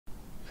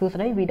សួ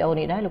ស្តីវីដេអូ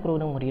នេះដែរលោកគ្រូ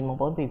នឹងបង្រៀនបង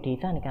ប្អូនពីវិធី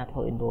សាស្ត្រនៃការធ្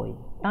វើ invoice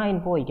តើ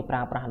invoice គេប្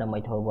រើប្រាស់ដើម្បី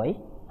ធ្វើអ្វី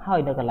ហើយ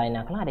នៅកន្លែង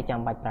ណាខ្លះដែលចាំ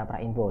បាច់ប្រើប្រា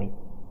ស់ invoice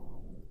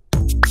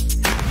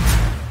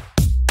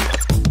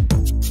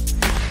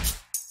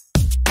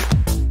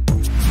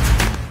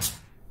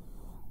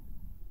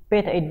ពេ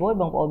លថា invoice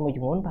បងប្អូនមួយ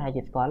ចំនួនប្រហែល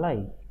ជាស្គាល់ហើយ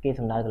គេ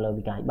សំដៅទៅលើ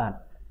វិក័យប័ត្រ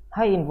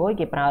ហើយ invoice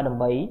គេប្រើដើ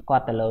ម្បីគា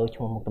ត់ទៅលើឈ្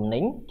មោះមុខទំនិ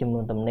ញចំនួ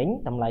នទំនិញ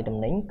តម្លៃទំ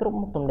និញគ្រប់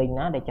មុខទំនិញ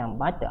ណាដែលចាំ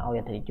បាច់ទៅឲ្យ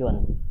អតិថិជន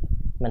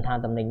មិនថា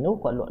ទំនិញនោះ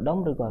គាត់លក់ដុំ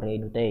ឬក៏រាយ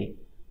នោះទេ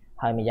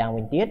ហើយម្យ៉ាង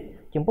វិញទៀត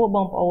ចំពោះប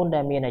ងប្អូន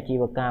ដែលមានអាជី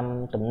វកម្ម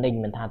ទំនិញ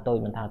មិនថាតូច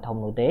មិនថាធំ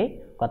នោះទេ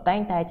គាត់តែ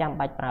ងតែចាំ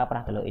បាច់ប្រើប្រា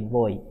ស់ទៅលើ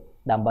invoice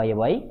ដើម្បីអ្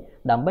វី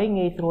ដើម្បី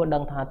ងាយស្រួលដឹ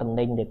ងថាទំ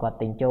និញដែលគាត់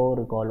ទិញចូល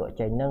ឬក៏លក់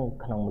ចេញនឹង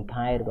ក្នុងមួយ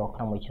ខែឬក៏ក្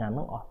នុងមួយឆ្នាំ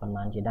នោះអស់ប៉ុន្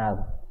មានជាដើម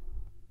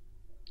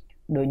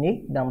ដូចនេះ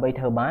ដើម្បី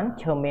ធ្វើបាន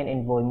ឈើមាន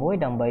invoice មួយ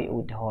ដើម្បីឧ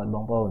ទាហរណ៍ប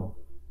ងប្អូន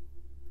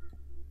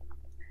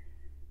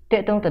តើ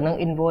តើទៅនឹង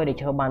invoice ដែល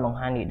ឈើបានបង្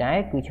ហាញនេះដែរ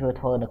គឺឈើ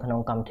ធ្វើនៅក្នុង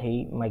កម្មវិធី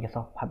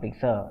Microsoft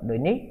Publisher ដូច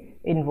នេះ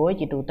invoice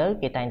ជាទូទៅ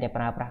គេតែងតែ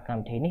ប្រើប្រាស់កម្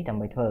មវិធីនេះដើ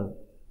ម្បីធ្វើ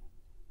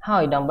ហើ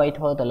យដើម្បី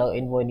ធ្វើទៅលើ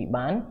invoice នេះ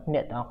បានអ្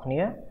នកទាំងអស់គ្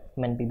នា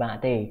មិនពិបាក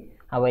ទេ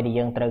អ្វីដែល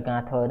យើងត្រូវកា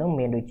រធ្វើនោះ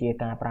មានដូចជា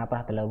ការប្រើប្រា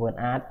ស់ទៅលើ Word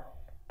Art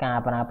ការ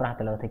ប្រើប្រាស់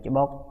ទៅលើ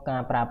Textbox កា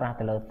រប្រើប្រាស់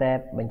ទៅលើ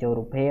Shape បញ្ចូល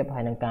រូបភាពហើ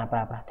យនិងការប្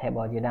រើប្រាស់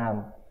Table ជាដើម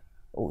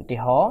ឧទា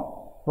ហរណ៍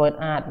Word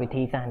Art វិ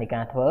ធីសាស្ត្រនៃ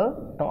ការធ្វើ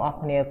ទាំងអស់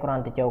គ្នាគ្រា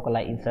ន់តែចូលកន្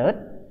លែង Insert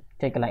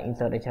ចុចកន្លែង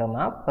Insert ឲ្យឈើម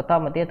កបន្ត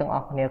មកទៀតទាំងអ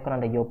ស់គ្នាគ្រា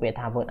ន់តែយកពាក្យ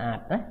ថា Word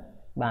Art ណា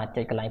បាទ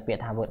ចុចកន្លែងពាក្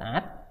យថា Word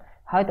Art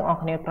ហើយទាំងអ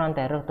ស់គ្នាគ្រាន់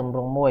តែរើសទម្រ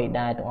ង់មួយ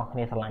ដែលទាំងអស់គ្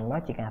នាស្រឡាញ់ម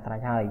កជាការស្រេ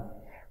ចហើយ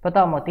បន្ត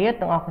មកទៀត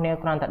ទាំងអស់គ្នា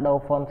គ្រាន់តែដូរ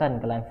font សិន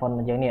កន្លែង font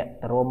យើងនេះ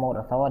ទៅរួមម៉ូដ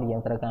អក្សរដែលយើ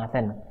ងត្រូវការ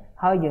សិន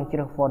ហើយយើងជ្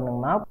រើស font នឹង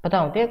មកបន្ត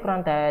មកទៀតគ្រា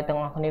ន់តែទាំង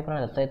អស់គ្នាគ្រា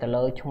ន់តែសេទៅ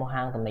លើឈ្មោះ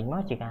ហាងទំនិញម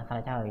កជាការស្រេ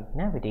ចហើយ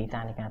ណាវិធីសា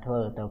ស្ត្រនៃការធ្វើ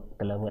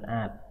ទៅលើ Word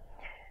Art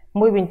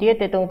មួយវិញទៀត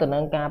ទាក់ទងទៅនឹ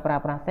ងការប្រើ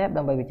ប្រាស់ Shape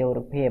ដើម្បីបញ្ចូល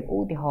រូបភាពឧ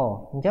ទាហរណ៍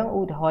អញ្ចឹង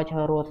ឧទាហរណ៍ឈើ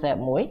រក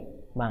Shape មួយ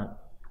បាទ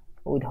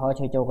ឧទាហរណ៍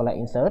ឈើចូលកន្លែង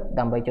Insert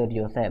ដើម្បីចូលទៅ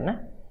យក Shape ណា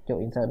ចូល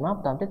Insert មក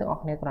បន្តទៀតទាំងអ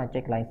ស់គ្នាគ្រាន់តែចុ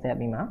ចកន្លែង Shape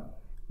នេះមក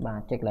បា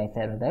ទចុចកន្លែង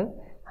Shape ទៅ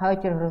ហើយ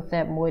ជ្រើសរើស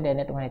Shape មួយដែល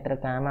អ្នកទាំងអស់គ្នាត្រូវ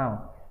ការមក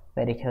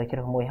ពេលដែលឈើជ្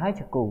រើសមួយហើយ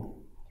ចុចគូស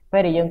ពេ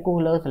លដែលយើងគូស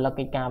លើសន្លឹក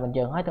កិច្ចការបញ្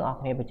យើងហើយទាំងអស់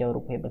គ្នាបញ្ចូល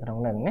រូបភាពនៅក្នុង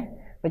នឹងណា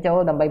បញ្ចូល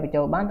ដើម្បីបញ្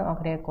ចូលបានទាំងអស់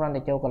គ្នាគ្រាន់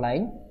តែចូលកន្លែង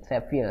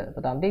Shape Fill ប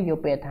ន្តទៀតយក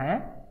ពាក្យថា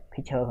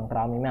Picture ខាងក្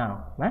រោមនេះម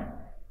កណា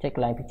ចុចក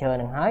ន្លែង Picture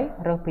នឹងហើយ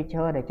រើស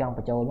Picture ដែលចង់ប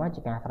ញ្ចូលមក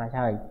ជាការស្រេច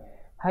ហើ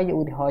យ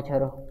ឧទាហរណ៍ជ្រើស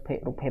រើស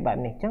រូបភាពបែប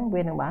នេះអញ្ចឹង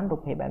វានឹងបានរូ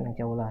បភាពបែបនឹង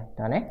ចូលហើយ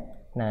តើ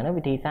ណានោះ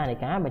វិធីសាស្ត្រនៃ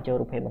ការបញ្ចូល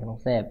រូបភាពនៅក្នុង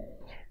Shape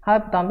ហើយ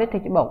បន្តទៀត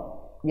Textbox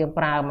យើង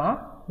ប្រើមក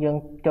យើង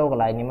ចូលក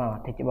ន្លែងនេះមក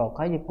Textbox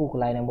ហើយយើងគូសក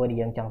ន្លែងណាមួយដែល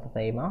យើងចង់សរ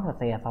សេរមកសរ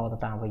សេរអក្សរទៅ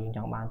តាមវាយើងច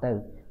ង់បានទៅ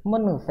មុ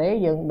ននឹងសរសេរ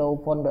យើងដូរ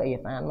font ដូចស្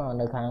អាតមក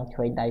នៅខាងឆ្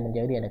វេងដៃបញ្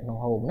យើងនេះនៅក្នុង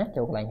Home ណា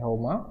ចូលកន្លែង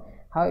Home មក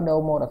ហើយដូរ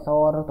ម៉ូដអក្ស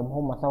រឬទំ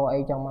ហំអក្សរអី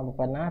ចង់មក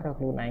ប៉ុណ្ណារើស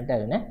ខ្លួនឯងទៅ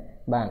ណា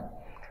បាទ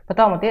បន្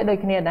តមកទៀតដូច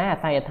គ្នាដែរអា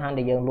ស័យដ្ឋាន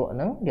ដែលយើងលក់ហ្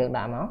នឹងយើង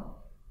ដាក់មក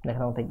នៅ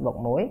ក្នុង Textbox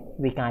មួយ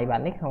វិក័យប័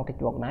ត្រនេះក្នុង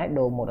Textbox ដែរ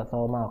ដូរម៉ូដអក្ស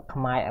រមក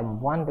ខ្មែរ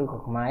M1 ឬក៏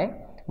ខ្មែរ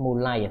មូ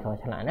ល័យអក្សរ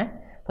ឆ្លាក់ណា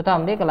បន្តម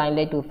កទៀតកន្លែង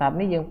លេខទូរស័ព្ទ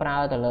នេះយើងប្រើ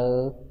ទៅលើ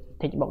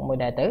Textbox មួយ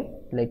ដែរទៅ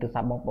លេខទូរស័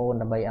ព្ទបងប្អូន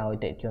ដើម្បីឲ្យ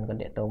តិជនគាត់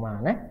តាក់ទងមក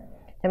ណា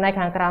ចំណែក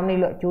ខាងក្រោមនេះ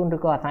លក់ជូនឬ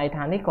ក៏អាស័យដ្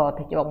ឋាននេះក៏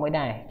Textbox មួយ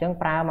ដែរអញ្ចឹង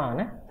ប្រើមក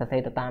ណាសរសេរ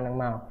ទៅតាមនឹង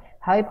មក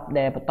ហើយ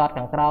ដែលបន្ត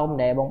ខាងក្រោម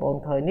ដែលបងប្អូន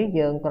ឃើញនេះ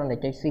យើងគ្រាន់តែ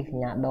ចុច Shift ស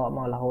ញ្ញាដកម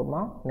ករហូតម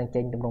កនឹង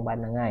ចេញទម្រង់បែប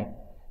ហ្នឹងហើយ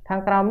ខា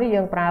ងក្រោមនេះ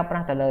យើងប្រើប្រា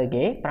ស់ទៅលើ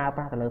គេប្រើប្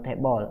រាស់ទៅលើ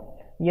Table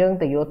យើង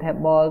ទៅយក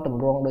Table ទ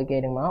ម្រង់ដូចគេ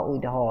នឹងមកឧ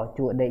ទាហរណ៍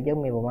ជួរដេកយើង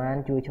មានប្រមាណ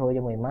ជួរឈរ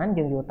យើងមានប្រមាណ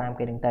យើងយកតាម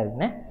គេនឹងទៅ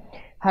ណា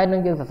ហើយនឹ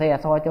ងយើងសរសេរអ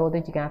ក្សរចូលទៅ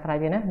ជាការស្រេច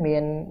ទេណាមា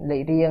នលេ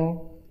ខរៀង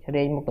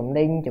រាយមុខទំ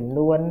និញចំ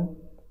នួន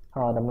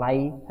តម្លៃ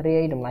រា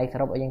យតម្លៃស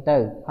រុបអីចឹងទៅ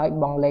ហើយ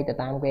បងលេខទៅ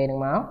តាមគេនឹង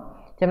មក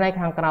ចំណែក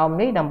ខាងក្រោម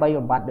នេះដើម្បី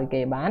បំបត្តិដូច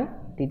គេបាន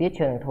ទីទៀត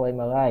ជឿនឹងធ្វើឲ្យ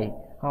មើលហើយ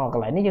ក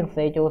ន្លែងនេះយើង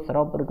សេចូលស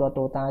រុបឬក៏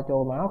total ចូ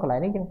លមកកន្លែង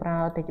នេះយើងប្រើ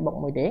Textbox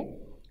មួយទេ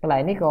កន្លែ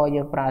ងនេះក៏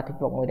យើងប្រើ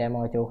Textbox មួយដែរម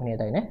កចូលគ្នា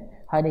ទៅណា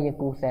ហើយនេះយើង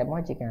គូស Shape ម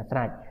កជាការស្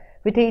រេច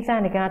វិធីសាស្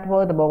ត្រនៃការធ្វើ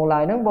ដំបូងឡើ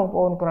យហ្នឹងបងប្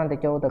អូនគ្រាន់តែ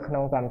ចូលទៅក្នុ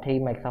ងកម្មវិធី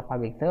Microsoft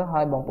Publisher ហើ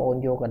យបងប្អូន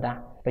យកกระดาษ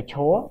ប្រឈ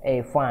រ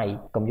A5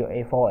 កុំយក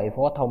A4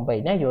 ធំពេក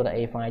ណាយកតែ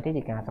A5 ទេ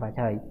ជាការស្រេច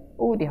ហើយ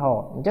ឧទាហរ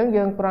ណ៍អញ្ចឹង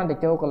យើងគ្រាន់តែ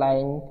ចូលកន្លែ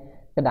ង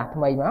กระดาษ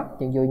ថ្មីមក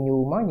យើងយក new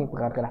មកយើងប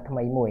ង្កើតกระดาษថ្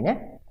មីមួយណា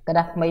กระด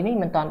าษថ្មីនេះ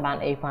មិនតាន់បាន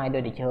A5 ដូ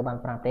ចដែលជើបាន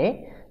ប្រាប់ទេ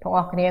ទាំងអ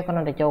ស់គ្នាគ្រា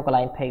ន់តែចូលកន្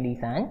លែង page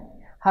design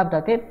ហើយបន្ត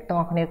ទៀតទាំង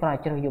អស់គ្នាគ្រាន់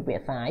តែជ្រើសយកពា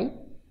ក្យសាយ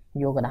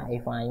យកกระดาษ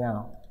A5 ម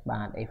ក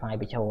បាទ A5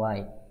 ប្រឈរហើយ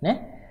ណា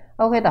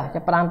អូខេតោះចា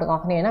ប់ផ្ដើមទាំងអ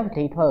ស់គ្នាណាវិ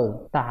ធីធ្វើ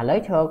តោះឥឡូវ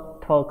ឈើ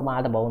ធ្វើក្បាល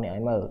ដំបូងនេះ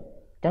ឲ្យមើល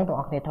អញ្ចឹងទាំង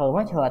អស់គ្នាធ្វើម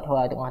កឈើធ្វើ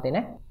ឲ្យទាំងអស់ទេ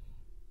ណា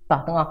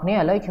តោះទាំងអស់គ្នាឥ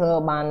ឡូវឈើ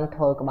បាន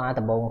ធ្វើក្បាល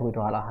ដំបូងរួច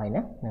រាល់អស់ហើយ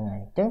ណាហ្នឹងហើ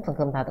យអញ្ចឹងសង្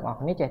ឃឹមថាទាំងអស់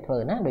គ្នាចេះធ្វើ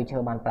ណាដូចឈើ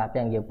បានប្រាប់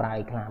ទាំងយើងប្រើឲ្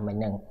យខ្លះមិញ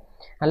ហ្នឹង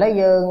ឥឡូវ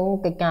យើង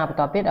កិច្ចការបន្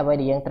តទៀតអ្វី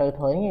ដែលយើងត្រូវ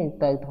ធ្វើនេះ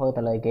ត្រូវធ្វើ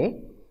ទៅលើគេ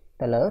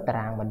ទៅលើតា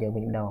រាងរបស់យើង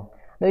វិញម្ដង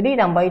ដូចនេះ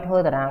ដើម្បីធ្វើ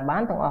តារាងបា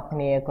នទាំងអស់គ្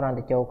នាគ្រាន់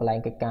តែចូលកន្លែង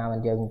កិច្ចការរប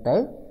ស់យើងទៅ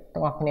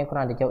ទាំងអស់គ្នាគ្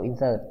រាន់តែចូល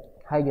insert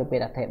ហើយយកពា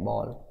ក្យថា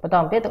table បន្ត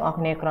មកទៀតទាំងអស់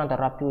គ្នាគ្រាន់តែ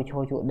រាប់ជួរឈ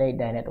រជួរដេក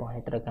ដែលអ្នកទាំងអស់គ្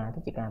នាត្រូវការទៅ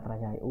ជាការស្រេច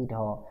ហើយឧទា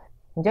ហរណ៍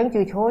អញ្ចឹង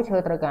ជួរឈរ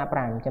ត្រូវការ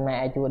5ចំណែក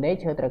ឯជួរដេក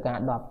ឈរត្រូវការ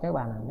10ទៅ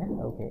បានហើយណា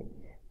អូខេ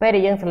ពេលដែ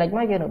លយើង select ម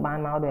កយើងនឹងបាន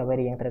មកដោយអ្វី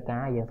ដែលយើងត្រូវកា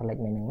រយើង select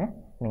មិនហ្នឹងណា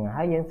ហ្នឹង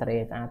ហើយយើងសេរី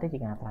ស្អាតទៅជា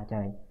ការស្រេច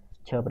ហើយ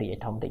ឈរព្រីឲ្យ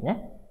ធំតិចណា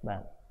បា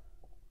ទ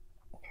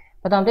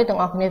Bắt đầu tiếp tục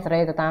học này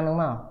sẽ ta đúng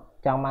không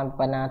trong ban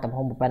pana tập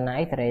home pana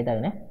ấy sẽ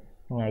tới nè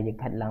ngày dịch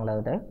thật lăng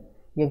lờ tới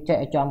dương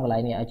chạy trong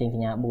lại này ở trên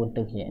nhà buồn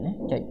từ hiện nè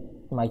chạy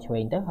mày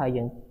truyền tới hơi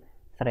dương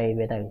sẽ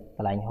về từ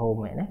lại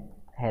hôm này nè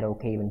hero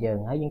key mình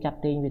dừng hơi dương chập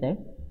tiên như thế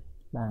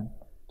bạn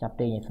chập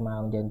tiên như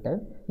smile dừng tới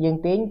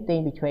dương tiếng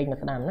tiên bị truyền mà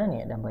sẽ làm nó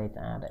nè đam bề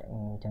à để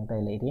chẳng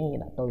tới lấy tiếng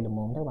đã tôi là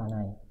muốn các bạn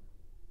này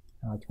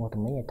rồi một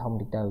thằng mấy thông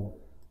thì từ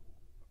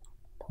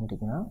thông thì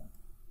nó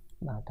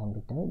bà thông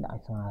thì tới đại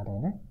smile rồi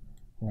nè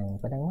này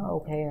và đang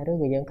ok rồi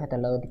người dân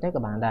catalog thì tới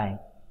các bạn đây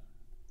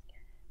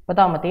bắt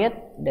đầu mà tiết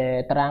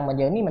để trang mà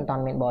dưới ní mình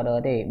toàn miền border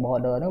thì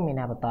border nó mình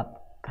làm một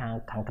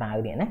hàng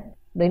cài điện đấy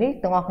đây ní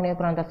tụi ông này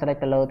còn ta select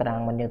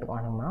trang mình như tụi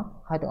ông máu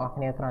hai tụi ông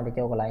này còn để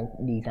cho cái lại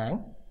design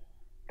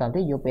toàn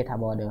tí UP thả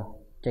border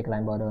check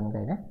lại border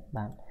này đấy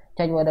bạn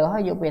check border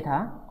hai UP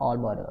thả all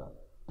border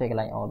check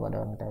lại all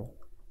border này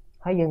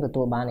hai dân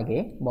tụi bạn này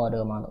kì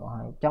border mà tụi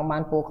hai trong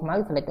ban phố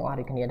máu select tụi ông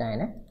thì kia này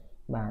đấy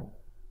bạn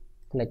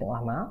lấy tụi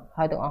ông máu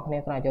hai tụi ông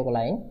này còn cho cái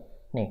lại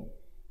nè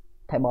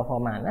thay bỏ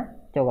format á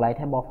cho cái lại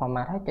thay bỏ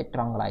format hết chật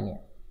tròn lại nhỉ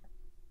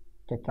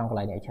chật tròn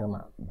lại nhỉ chờ mà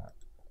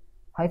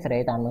hãy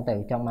sẽ tạm tương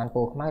tự trong màn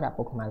phố máy đặt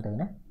phố máy từ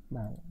nè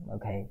bạn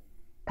ok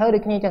thôi được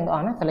như chẳng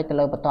đó nó sẽ lấy từ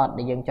lời bật toàn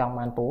để dừng trong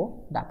màn phố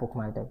đặt phố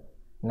máy từ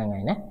là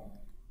ngày nè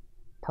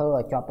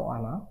thôi ở cho tụi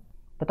ông máu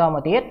bật toàn một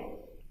tiết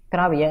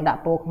cái bây giờ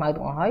đặt phố máy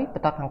tụi ông ấy bật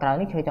toàn thằng cái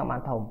này chơi trong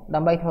màn thùng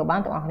đâm bay thôi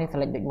bán tụi ông này sẽ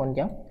lấy định môn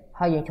chứ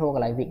hay dừng cho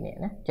cái lại việc nhẹ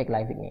nè check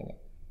lại việc nhẹ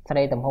sau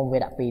đây tầm hôm về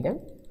đặt pi đấy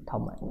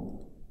thông mà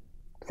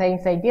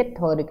xây tiết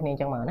thôi được nên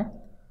chẳng mà nè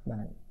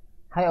bạn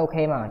hay ok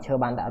mà chờ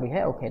bạn đã bị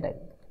hết ok đấy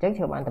chắc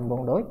chờ bạn tầm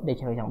bóng đối để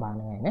chơi trong bàn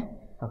này nhé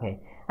ok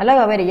anh lấy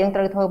vào đây để dân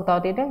từ thôi to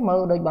tí đấy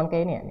mơ đôi bàn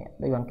kê nè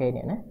đôi bàn kê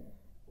nè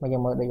bây giờ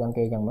mơ đôi bàn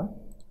kê chẳng mới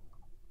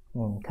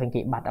khởi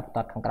chị bắt đập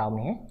tọt khẳng cầu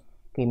này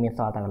khi miền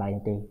sò tàu lại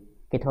thì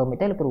cái thôi mới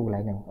tới là đủ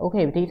lại nè ok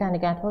thì ra này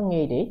ca thôi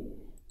nghe đi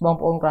bom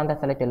ôn con ta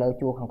sẽ lấy từ lời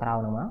chua khẳng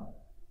cầu nào mà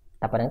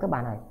tập vào đến các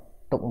bạn này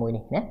tục mùi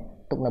này nhé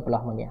tục nộp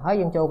lọt mình vậy hơi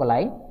dân châu cái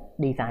lấy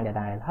đi sang để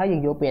đài hơi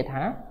dân vô bia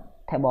thá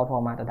thay bỏ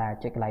format ở đài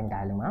check lại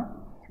đài luôn á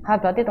hai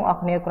ตัวที่ต้องออก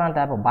เนี่ยกรอนแ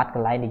ต่ประวัติกั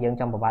นไล่ในยัง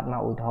จำประวัติมา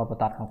อุทธรณ์ประ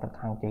ตัดขั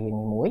งจะยัง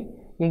มีมุ้ย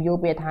ยังอยู่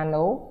เปียทานโ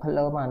น้เพล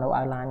มาโน้ไอ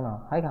แลนด์มา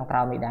ให้ขังเร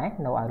าไม่ได้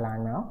โน้ไอแลน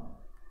ด์เนาะ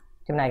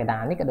จำนายกระดา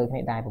นนี่ก็โดยใน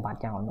ได้ประวัติ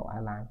เจ้าโน้ไอ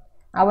แลนด์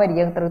เอาไว้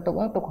ยังตัว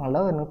ตุกของเ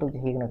ลิศนึงตัวจะ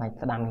เห็นในการ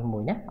แสดงมี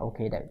มุ้ยนะโอเค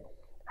เด็ก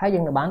ให้ยั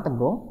งในบ้านต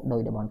ำรวจโดย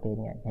เดบอลเกน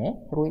เนี่ยเฮ้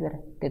รู้เลย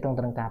ที่ตรงต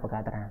รงกลางประกา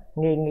ศตรา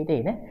เงี้ยงี้ตี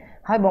นะ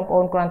ให้บองโอ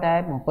นกรอนแต่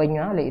ผมเป็นเน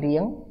าะเลยเลี้ย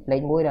งเลย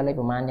มุ้ยเลย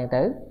ประมาณอย่าง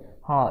ตื้อ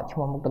họ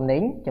cho một tấm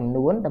nến chấm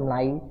nuốn tấm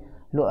này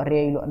lụa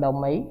rê lụa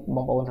đông mấy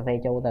bông bồn sẽ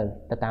châu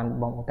từ tam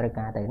bông từ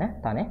cá từ nè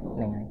toàn đấy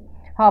này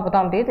họ bắt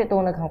đầu tí thì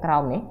tôi nơi khang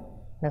cào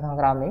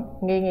này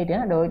nghi thế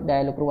đôi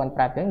đây lục ruộng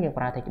pra tiếng nhưng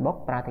pra thịt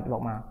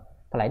bốc mà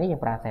phải lấy những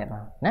pra xẹp mà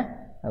nè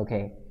ok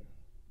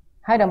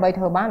hai đầm bay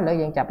thơ bán lấy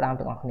những chập làm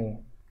tụi ngọc này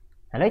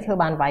lấy thơ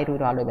bán bay rủi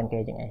ro đôi bên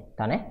kia chẳng này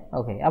toàn đấy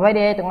ok ở đây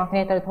đây tụi ngọc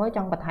này tôi thối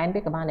trong bật hai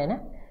biết các bạn này nè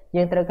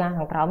nhưng từ cá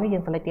khang cào này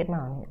nhưng phải lấy tiết mà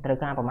từ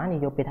cáประมาณนี้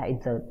vô bị thay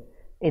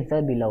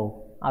insert below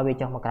ở bên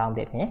trong một cào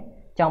đẹp nhé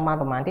trong ban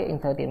ประมาณที่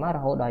insert ติดมาเร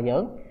าโดยเยอ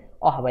ะ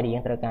อ๋อไปดีอย่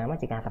างตระการมา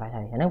จากการสลายใ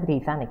ช่นั่นวิธี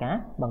สร้างในการ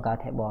บังคับ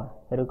แทบบอล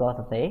หรือก็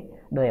สับเส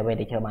โดยเอาไปไ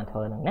ด้เจอบานเธ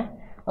อหนึ่งนะ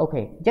โอเค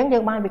จังยั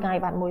งบ้านไปไกล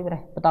บ้านมุ้ยไปเล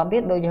ยตอนนี้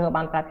โดยเจอบ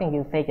านปลาเพียง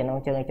ยูเซจะน้อง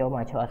เจอไอโจม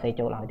าเชื่อเซโ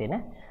จหลังเดียน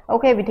ะโอ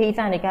เควิธีส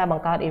ร้างในการบัง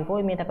คับ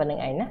invoice มีแต่เป็นหนึ่ง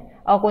ไอ้นะ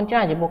เอาคนจ้า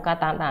งจะบุกการ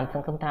ตามด่านสั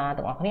งคมทาต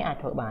รงออกนี้อาจ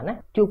ถอยบานนะ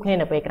จูเค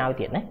ในไปกลาวเ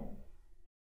ตียนนะ